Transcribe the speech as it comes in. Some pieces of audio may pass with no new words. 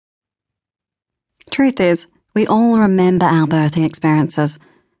Truth is, we all remember our birthing experiences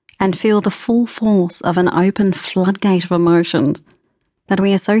and feel the full force of an open floodgate of emotions that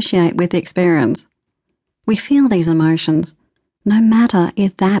we associate with the experience. We feel these emotions, no matter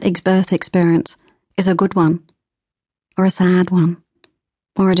if that birth experience is a good one, or a sad one,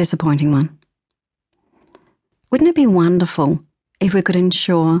 or a disappointing one. Wouldn't it be wonderful if we could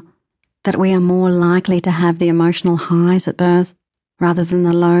ensure that we are more likely to have the emotional highs at birth rather than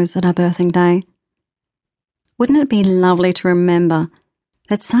the lows at our birthing day? Wouldn't it be lovely to remember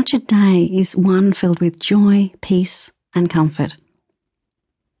that such a day is one filled with joy, peace, and comfort?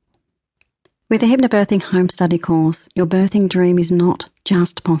 With the Hypnobirthing Home Study course, your birthing dream is not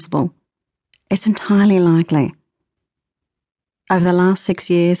just possible. It's entirely likely. Over the last 6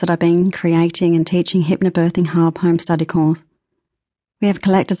 years that I've been creating and teaching Hypnobirthing Hub Home Study course, we have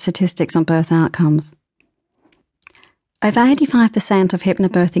collected statistics on birth outcomes. Over 85% of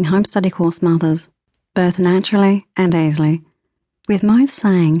Hypnobirthing Home Study course mothers birth naturally and easily, with most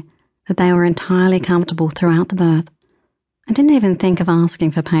saying that they were entirely comfortable throughout the birth and didn't even think of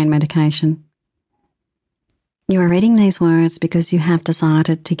asking for pain medication. You are reading these words because you have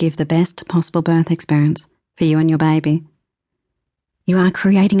decided to give the best possible birth experience for you and your baby. You are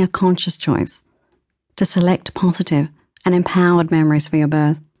creating a conscious choice to select positive and empowered memories for your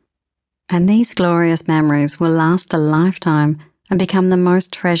birth. And these glorious memories will last a lifetime and become the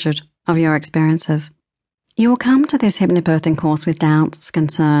most treasured of your experiences. You will come to this hypnobirthing course with doubts,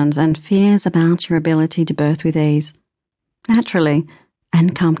 concerns, and fears about your ability to birth with ease, naturally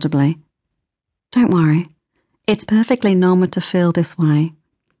and comfortably. Don't worry. It's perfectly normal to feel this way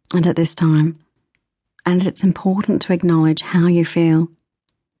and at this time, and it's important to acknowledge how you feel.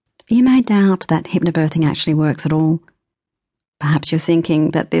 You may doubt that hypnobirthing actually works at all. Perhaps you're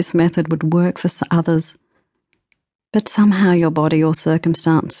thinking that this method would work for others, but somehow your body or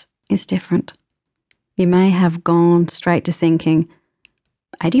circumstance is different. You may have gone straight to thinking,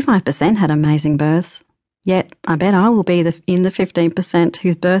 85% had amazing births, yet I bet I will be in the 15%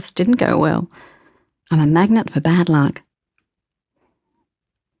 whose births didn't go well. I'm a magnet for bad luck.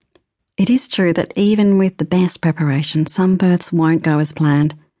 It is true that even with the best preparation, some births won't go as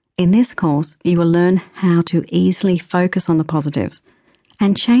planned. In this course, you will learn how to easily focus on the positives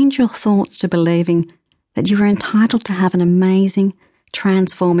and change your thoughts to believing that you are entitled to have an amazing,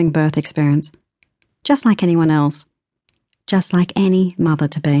 transforming birth experience, just like anyone else, just like any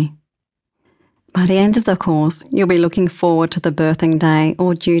mother-to-be. By the end of the course, you'll be looking forward to the birthing day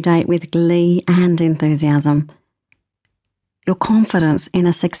or due date with glee and enthusiasm. Your confidence in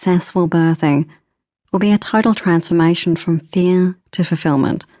a successful birthing will be a total transformation from fear to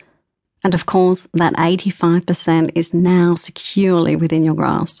fulfillment. And of course, that 85% is now securely within your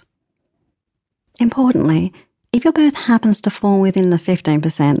grasp. Importantly, if your birth happens to fall within the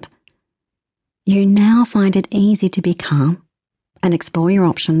 15%, you now find it easy to be calm and explore your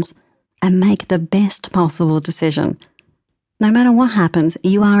options and make the best possible decision. No matter what happens,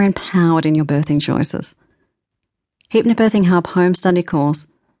 you are empowered in your birthing choices. Hypnobirthing Hub Home Study course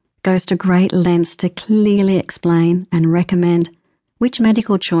goes to great lengths to clearly explain and recommend which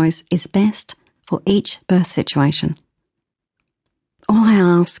medical choice is best for each birth situation. All I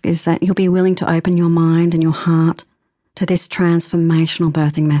ask is that you'll be willing to open your mind and your heart to this transformational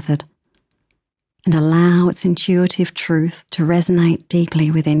birthing method and allow its intuitive truth to resonate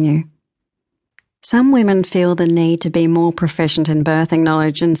deeply within you. Some women feel the need to be more proficient in birthing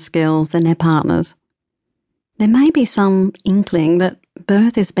knowledge and skills than their partners. There may be some inkling that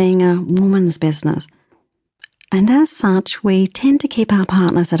birth is being a woman's business, and as such, we tend to keep our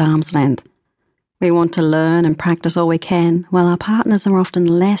partners at arm's length. We want to learn and practice all we can, while our partners are often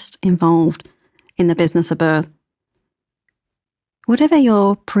less involved in the business of birth. Whatever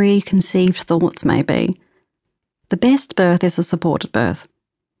your preconceived thoughts may be, the best birth is a supported birth.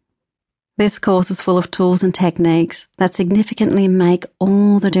 This course is full of tools and techniques that significantly make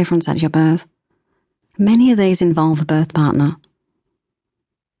all the difference at your birth. Many of these involve a birth partner.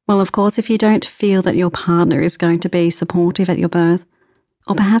 Well, of course, if you don't feel that your partner is going to be supportive at your birth,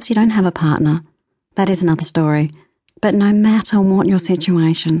 or perhaps you don't have a partner, that is another story. But no matter what your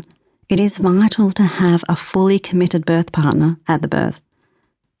situation, it is vital to have a fully committed birth partner at the birth.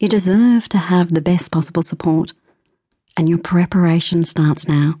 You deserve to have the best possible support, and your preparation starts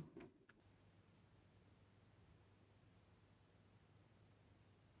now.